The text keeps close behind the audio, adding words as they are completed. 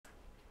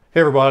Hey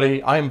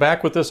everybody, I'm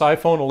back with this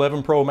iPhone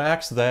 11 Pro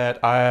Max that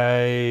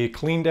I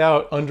cleaned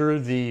out under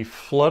the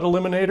flood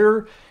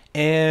eliminator,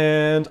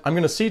 and I'm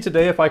going to see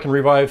today if I can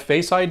revive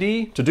Face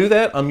ID. To do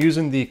that, I'm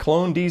using the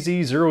Clone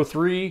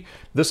DZ03.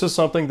 This is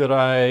something that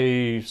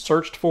I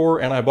searched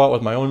for and I bought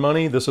with my own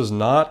money. This is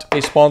not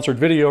a sponsored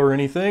video or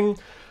anything.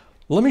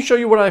 Let me show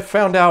you what I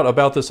found out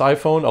about this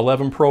iPhone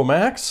 11 Pro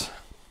Max.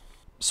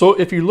 So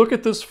if you look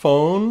at this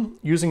phone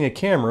using a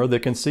camera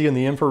that can see in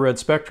the infrared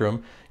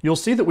spectrum, you'll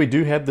see that we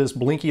do have this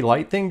blinky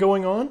light thing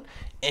going on.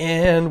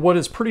 And what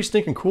is pretty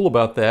stinking cool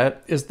about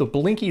that is the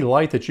blinky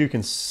light that you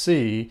can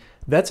see,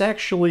 that's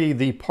actually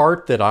the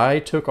part that I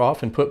took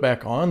off and put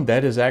back on.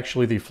 That is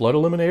actually the flood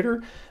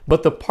eliminator.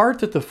 But the part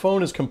that the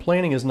phone is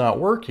complaining is not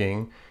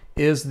working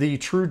is the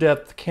true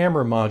depth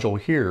camera module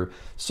here.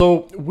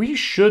 So we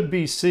should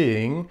be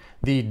seeing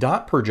the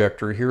dot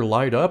projector here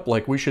light up,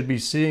 like we should be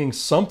seeing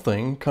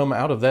something come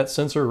out of that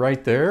sensor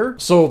right there.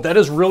 So that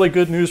is really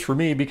good news for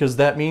me because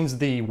that means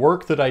the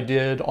work that I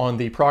did on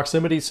the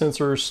proximity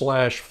sensor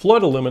slash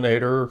flood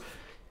eliminator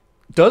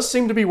does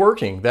seem to be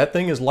working. That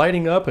thing is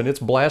lighting up and it's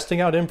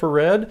blasting out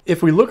infrared.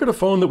 If we look at a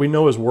phone that we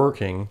know is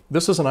working,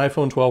 this is an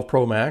iPhone 12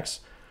 Pro Max,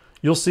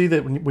 you'll see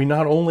that we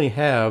not only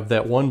have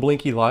that one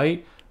blinky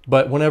light,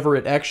 but whenever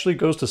it actually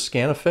goes to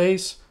scan a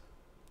face,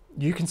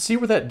 you can see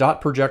where that dot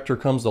projector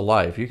comes to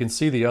life. You can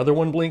see the other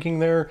one blinking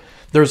there.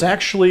 There's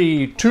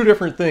actually two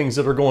different things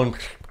that are going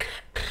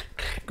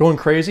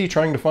crazy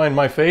trying to find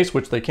my face,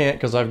 which they can't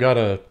because I've got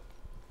a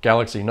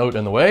Galaxy Note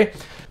in the way.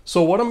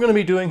 So what I'm going to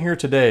be doing here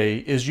today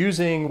is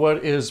using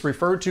what is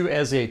referred to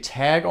as a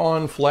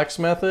Tagon flex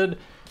method.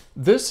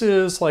 This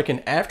is like an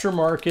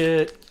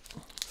aftermarket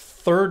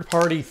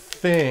third-party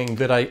thing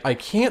that I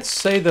can't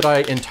say that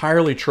I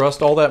entirely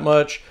trust all that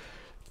much.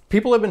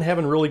 People have been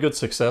having really good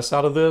success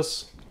out of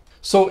this.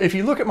 So if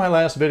you look at my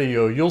last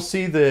video, you'll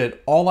see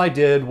that all I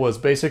did was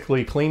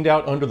basically cleaned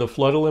out under the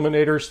flood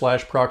eliminator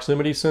slash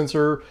proximity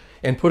sensor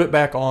and put it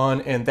back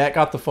on, and that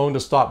got the phone to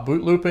stop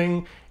boot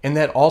looping, and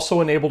that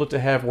also enabled it to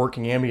have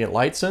working ambient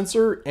light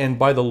sensor. And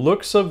by the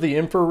looks of the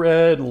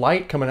infrared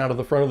light coming out of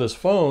the front of this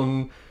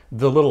phone,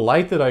 the little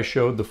light that I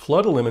showed, the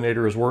flood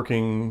eliminator, is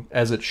working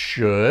as it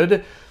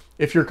should.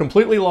 If you're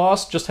completely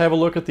lost, just have a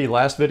look at the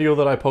last video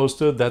that I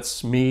posted.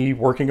 That's me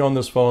working on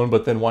this phone,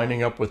 but then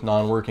winding up with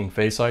non-working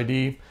Face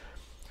ID.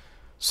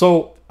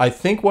 So I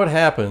think what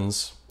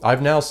happens,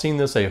 I've now seen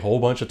this a whole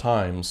bunch of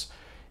times,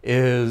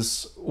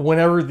 is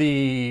whenever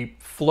the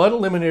flood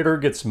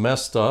eliminator gets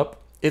messed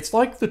up, it's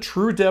like the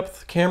true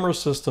depth camera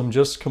system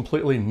just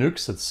completely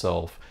nukes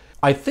itself.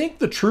 I think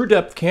the true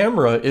depth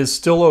camera is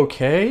still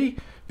okay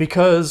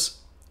because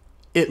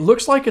it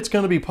looks like it's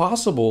going to be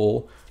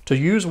possible to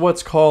use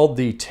what's called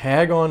the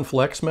Tagon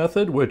flex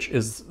method, which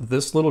is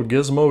this little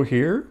gizmo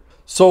here.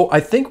 So I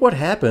think what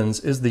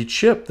happens is the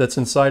chip that's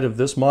inside of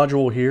this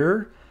module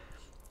here,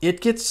 it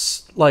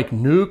gets like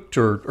nuked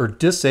or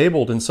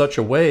disabled in such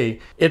a way,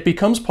 it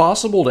becomes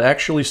possible to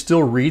actually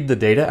still read the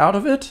data out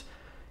of it.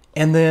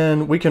 And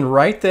then we can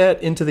write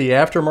that into the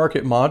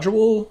aftermarket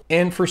module.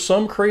 And for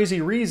some crazy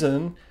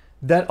reason,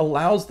 that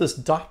allows this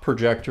dot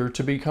projector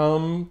to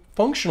become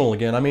functional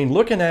again. I mean,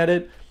 looking at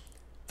it,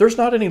 there's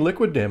not any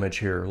liquid damage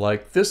here.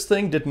 Like, this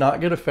thing did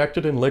not get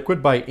affected in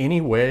liquid by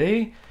any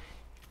way,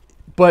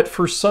 but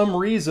for some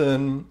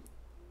reason,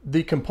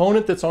 the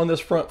component that's on this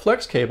front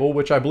flex cable,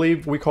 which I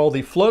believe we call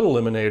the flood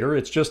eliminator,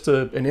 it's just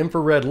an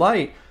infrared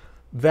light,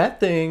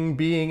 that thing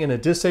being in a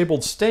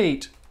disabled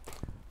state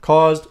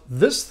caused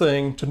this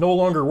thing to no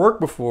longer work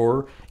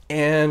before,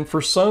 and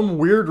for some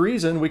weird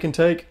reason, we can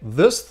take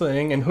this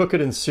thing and hook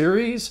it in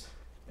series,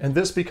 and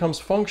this becomes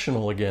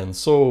functional again.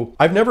 So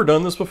I've never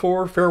done this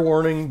before, fair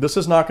warning. This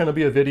is not going to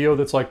be a video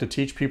that's like to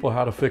teach people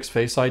how to fix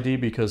Face ID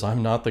because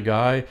I'm not the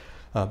guy.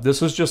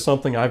 This is just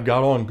something I've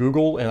got on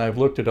Google, and I've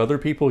looked at other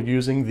people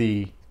using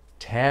the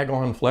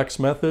Tagon flex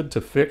method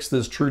to fix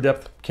this true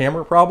depth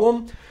camera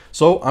problem.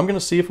 So I'm going to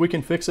see if we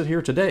can fix it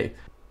here today.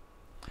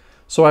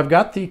 So I've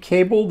got the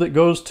cable that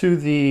goes to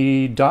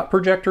the dot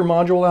projector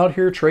module out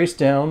here traced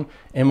down,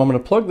 and I'm going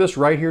to plug this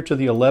right here to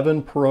the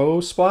 11 Pro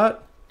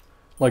spot,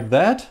 like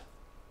that.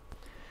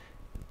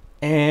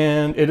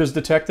 And it is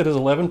detected as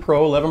 11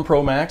 Pro, 11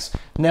 Pro Max.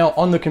 Now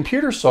on the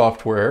computer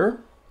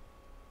software,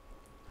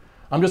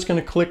 I'm just going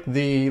to click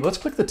let's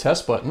click the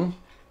test button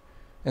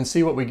and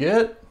see what we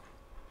get.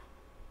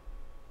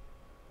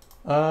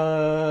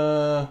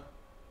 I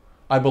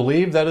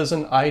believe that is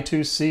an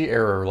I2C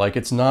error, like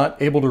it's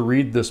not able to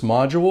read this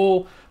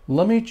module.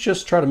 Let me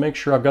just try to make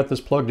sure I've got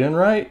this plugged in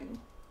right.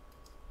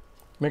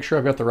 Make sure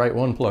I've got the right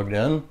one plugged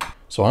in.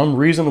 So I'm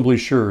reasonably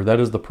sure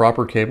that is the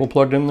proper cable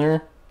plugged in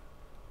there.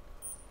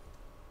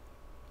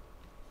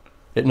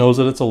 It knows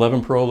that it's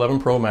 11 Pro,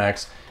 11 Pro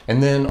Max.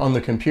 And then on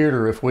the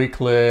computer, if we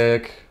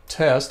click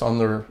test on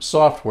the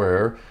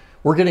software,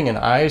 we're getting an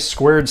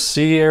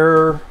I2C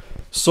error.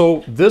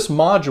 So this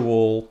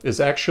module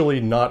is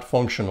actually not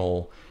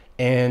functional.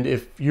 And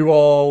if you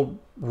all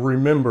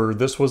remember,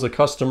 this was a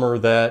customer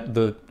that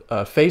the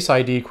Face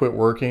ID quit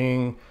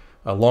working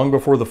long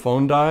before the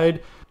phone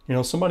died. You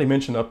know, somebody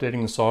mentioned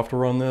updating the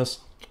software on this.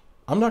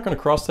 I'm not going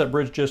to cross that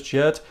bridge just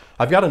yet.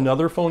 I've got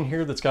another phone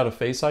here that's got a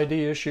Face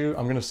ID issue.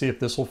 I'm going to see if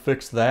this will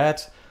fix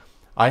that.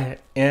 I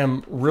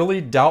am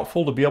really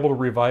doubtful to be able to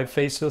revive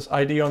Face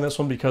ID on this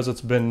one because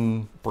it's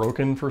been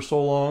broken for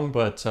so long,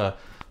 but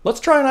let's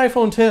try an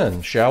iPhone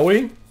 10, shall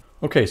we?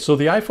 Okay, so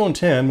the iPhone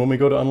 10, when we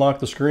go to unlock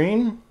the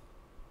screen,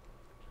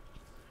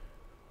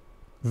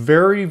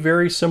 very,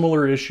 very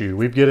similar issue.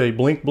 We get a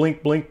blink,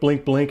 blink, blink,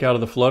 blink, blink out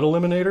of the flood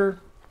eliminator,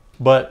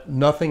 but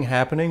nothing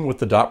happening with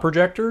the dot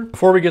projector.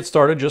 Before we get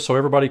started, just so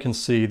everybody can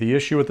see, the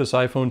issue with this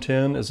iPhone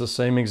 10 is the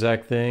same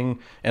exact thing.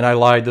 And I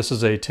lied, this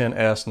is a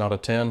 10S, not a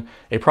 10.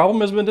 A problem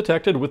has been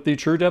detected with the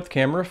True Depth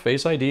camera.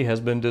 Face ID has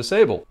been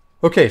disabled.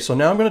 Okay, so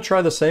now I'm going to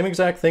try the same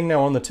exact thing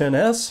now on the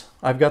 10S.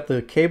 I've got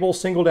the cable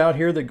singled out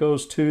here that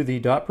goes to the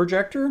dot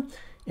projector,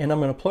 and I'm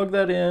going to plug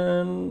that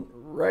in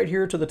right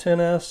here to the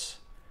 10S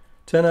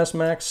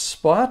Max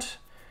spot.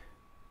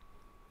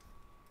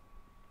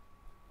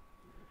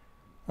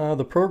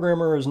 The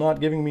programmer is not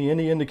giving me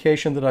any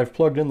indication that I've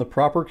plugged in the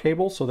proper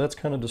cable, so that's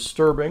kind of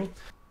disturbing.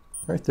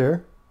 Right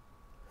there.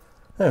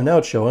 And now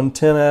it's showing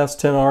 10S,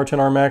 10R,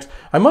 10R Max.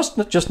 I must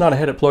just not have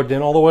had it plugged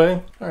in all the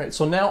way. All right,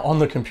 so now on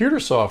the computer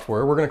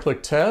software, we're going to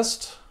click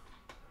Test.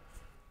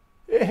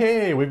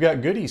 Hey, we've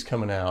got goodies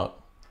coming out.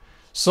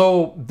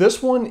 So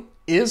this one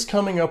is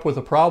coming up with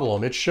a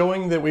problem. It's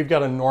showing that we've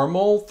got a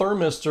normal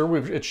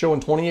thermistor. It's showing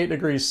 28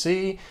 degrees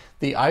C.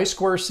 The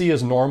I2C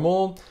is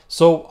normal.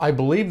 So I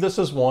believe this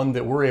is one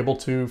that we're able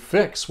to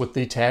fix with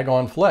the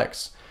Tagon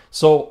Flex.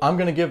 So I'm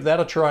going to give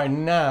that a try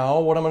now.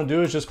 What I'm going to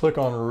do is just click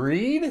on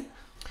Read.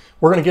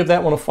 We're going to give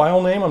that one a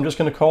file name. I'm just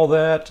going to call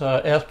that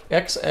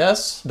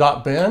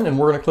xs.bin, and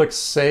we're going to click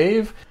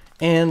Save.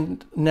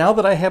 And now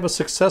that I have a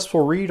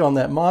successful read on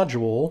that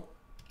module,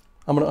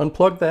 I'm going to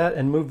unplug that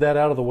and move that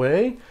out of the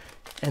way.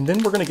 And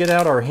then we're going to get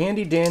out our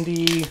handy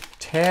dandy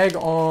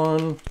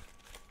Tagon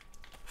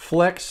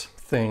Flex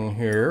thing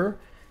here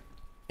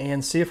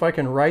and see if I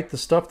can write the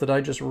stuff that I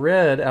just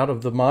read out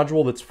of the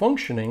module that's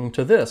functioning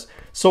to this.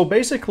 So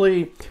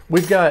basically,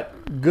 we've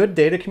got good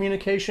data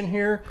communication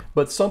here,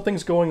 but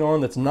something's going on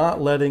that's not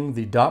letting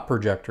the dot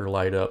projector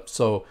light up.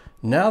 So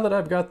now that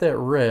I've got that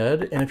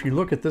read, and if you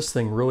look at this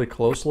thing really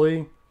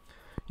closely,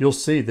 you'll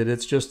see that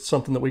it's just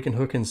something that we can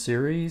hook in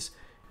series.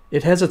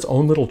 It has its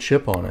own little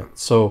chip on it.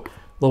 So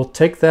we'll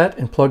take that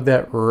and plug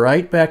that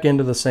right back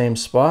into the same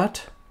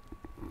spot,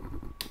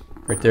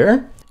 right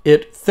there.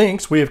 It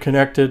thinks we have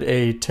connected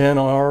a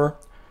 10R,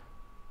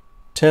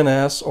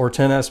 10S, or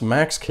 10S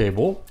Max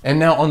cable. And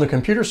now on the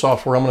computer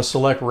software, I'm going to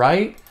select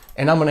write,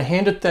 and I'm going to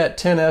hand it that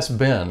 10S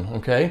bin,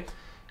 okay?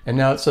 And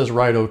now it says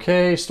write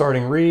okay,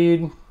 starting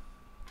read.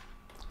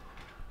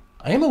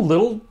 I am a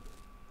little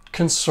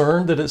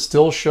concerned that it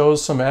still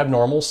shows some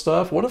abnormal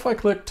stuff. What if I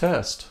click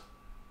test?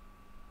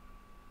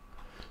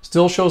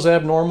 Still shows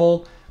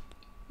abnormal.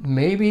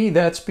 Maybe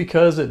that's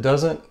because it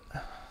doesn't,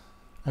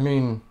 I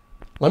mean,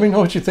 let me know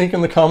what you think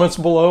in the comments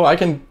below. I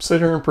can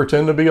sit here and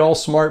pretend to be all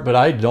smart, but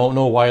I don't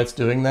know why it's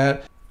doing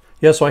that.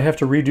 Yeah, so I have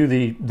to redo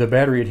the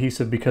battery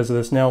adhesive because of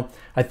this. Now,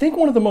 I think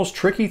one of the most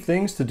tricky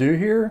things to do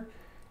here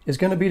is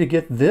going to be to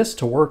get this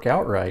to work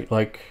out right.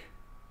 Like,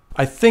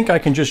 I think I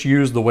can just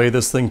use the way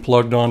this thing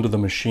plugged onto the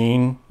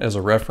machine as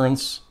a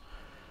reference.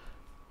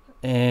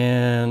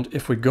 And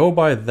if we go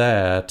by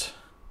that,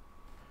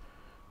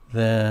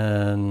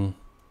 then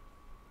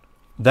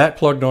that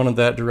plugged on in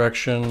that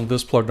direction,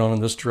 this plugged on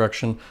in this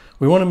direction.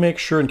 We want to make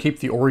sure and keep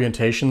the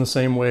orientation the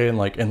same way, and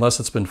like unless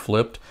it's been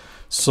flipped.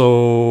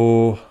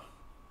 So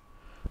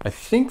I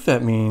think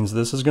that means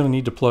this is going to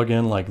need to plug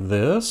in like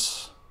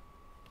this.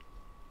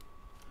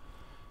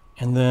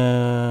 And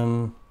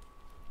then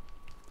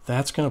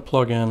that's going to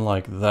plug in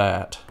like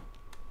that.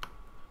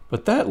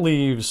 But that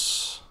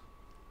leaves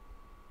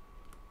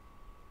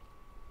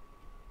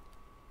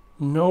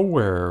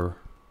nowhere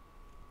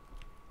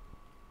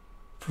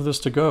for this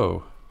to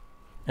go.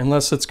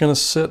 Unless it's going to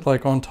sit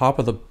like on top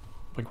of the,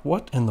 like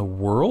what in the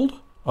world?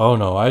 Oh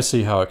no, I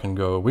see how it can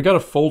go. We got to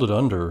fold it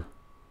under.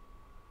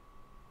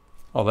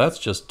 Oh, that's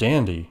just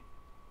dandy.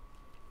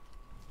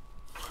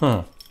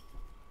 Huh.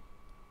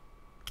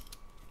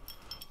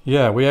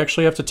 Yeah, we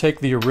actually have to take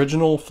the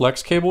original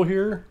flex cable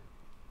here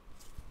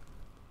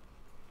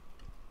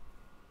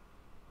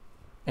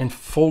and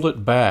fold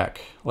it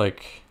back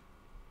like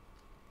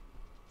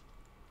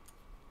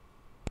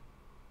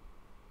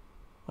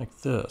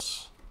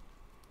this.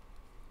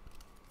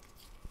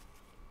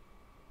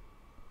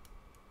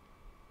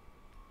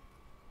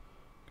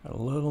 Got a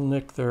little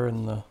nick there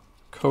in the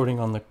coating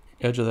on the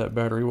edge of that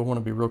battery. We'll want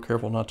to be real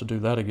careful not to do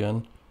that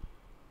again.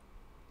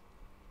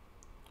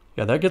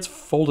 Yeah, that gets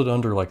folded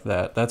under like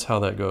that. That's how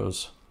that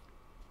goes.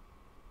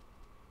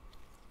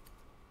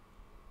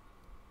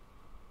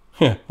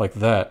 Yeah, like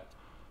that.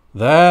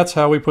 That's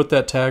how we put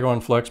that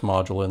Tagon Flex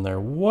module in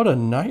there. What a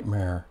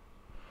nightmare.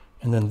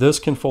 And then this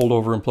can fold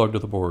over and plug to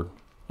the board.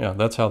 Yeah,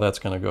 that's how that's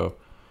going to go.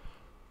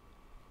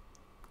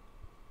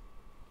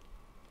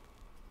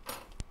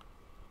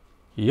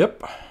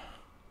 Yep.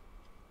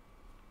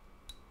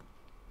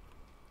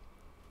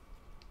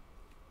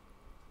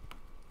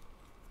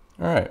 All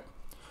right.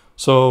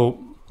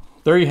 So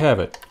there you have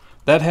it.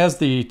 That has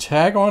the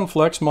Tagon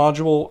Flex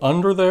module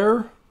under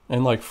there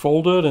and like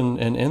folded and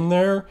in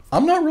there.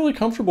 I'm not really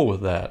comfortable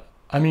with that.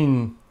 I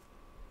mean,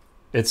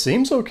 it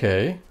seems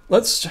okay.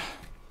 Let's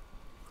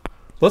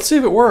see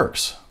if it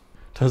works.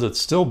 Does it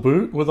still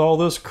boot with all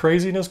this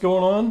craziness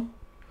going on?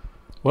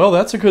 Well,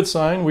 that's a good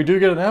sign. We do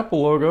get an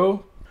Apple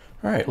logo.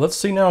 All right, let's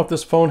see now if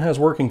this phone has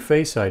working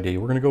Face ID.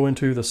 We're gonna go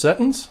into the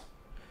settings,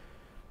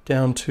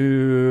 down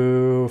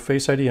to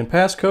Face ID and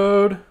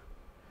passcode.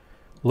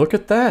 Look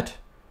at that.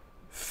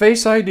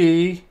 Face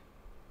ID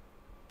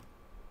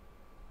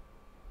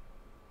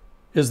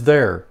is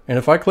there. And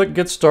if I click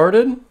Get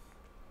Started,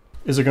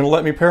 is it gonna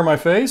let me pair my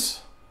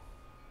face?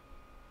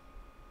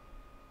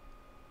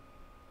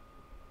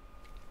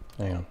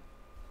 Hang on.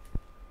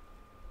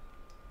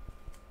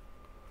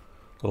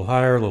 A little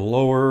higher, a little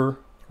lower.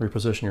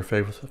 Reposition your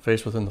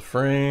face within the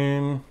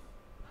frame.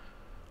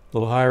 A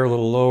little higher, a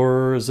little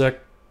lower. Is that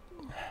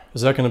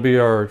going to be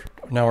our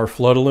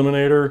flood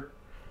eliminator?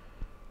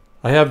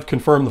 I have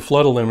confirmed the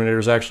flood eliminator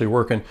is actually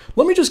working.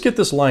 Let me just get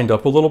this lined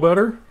up a little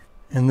better,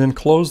 and then I'm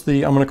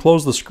going to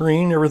close the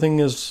screen. Everything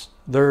is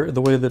there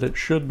the way that it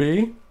should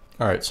be.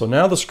 All right, so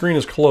now the screen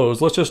is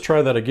closed. Let's just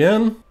try that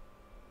again.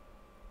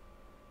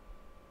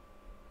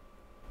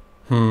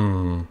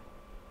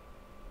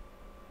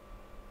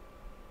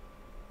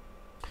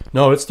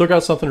 No, it's still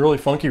got something really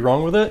funky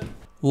wrong with it.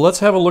 Let's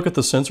have a look at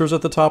the sensors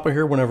at the top of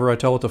here whenever I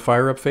tell it to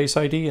fire up Face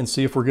ID and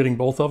see if we're getting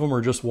both of them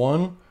or just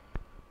one.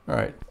 All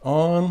right,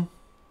 on.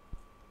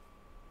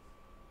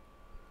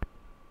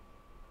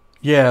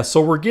 Yeah,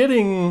 so we're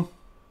getting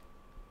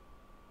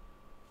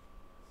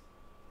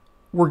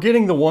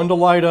the one to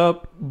light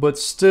up, but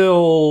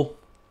still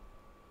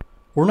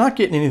we're not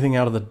getting anything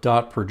out of the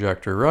dot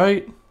projector,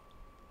 right?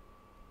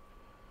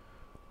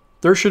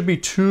 There should be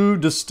two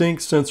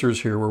distinct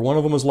sensors here where one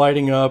of them is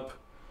lighting up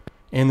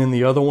and then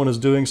the other one is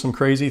doing some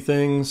crazy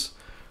things.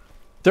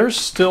 There's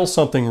still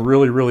something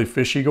really, really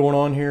fishy going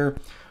on here.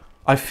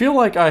 I feel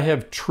like I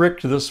have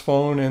tricked this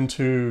phone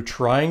into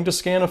trying to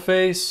scan a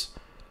face,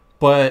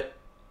 but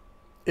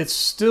it's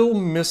still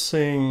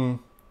missing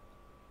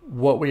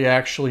what we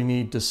actually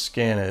need to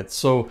scan it.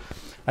 So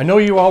I know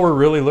you all were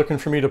really looking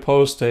for me to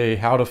post a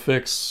how to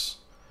fix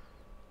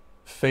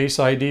Face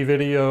ID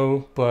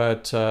video,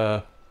 but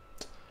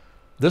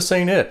this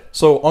ain't it.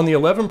 So on the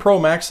 11 Pro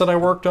Max that I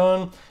worked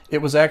on,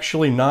 it was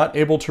actually not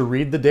able to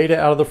read the data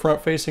out of the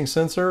front-facing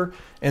sensor.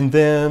 And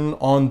then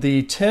on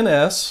the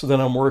 10S that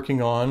I'm working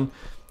on,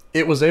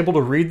 it was able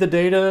to read the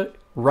data,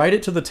 write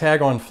it to the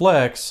Tagon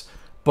Flex,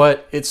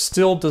 but it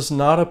still does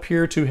not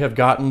appear to have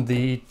gotten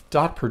the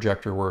dot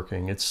projector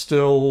working. It's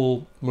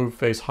still move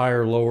face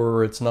higher,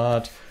 lower. It's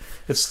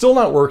still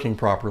not working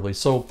properly.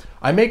 So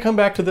I may come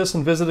back to this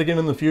and visit again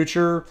in the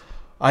future.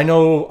 I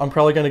know I'm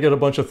probably going to get a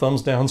bunch of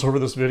thumbs downs over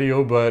this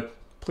video, but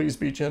please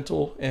be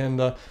gentle and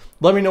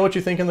let me know what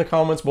you think in the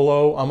comments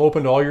below. I'm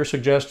open to all your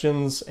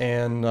suggestions,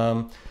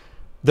 and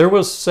there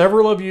was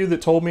several of you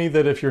that told me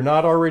that if you're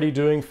not already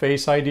doing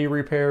Face ID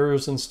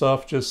repairs and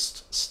stuff,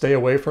 just stay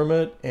away from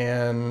it,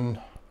 and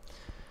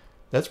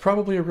that's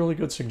probably a really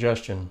good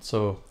suggestion.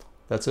 So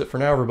that's it for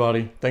now,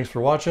 everybody. Thanks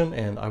for watching,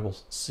 and I will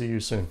see you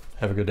soon.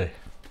 Have a good day.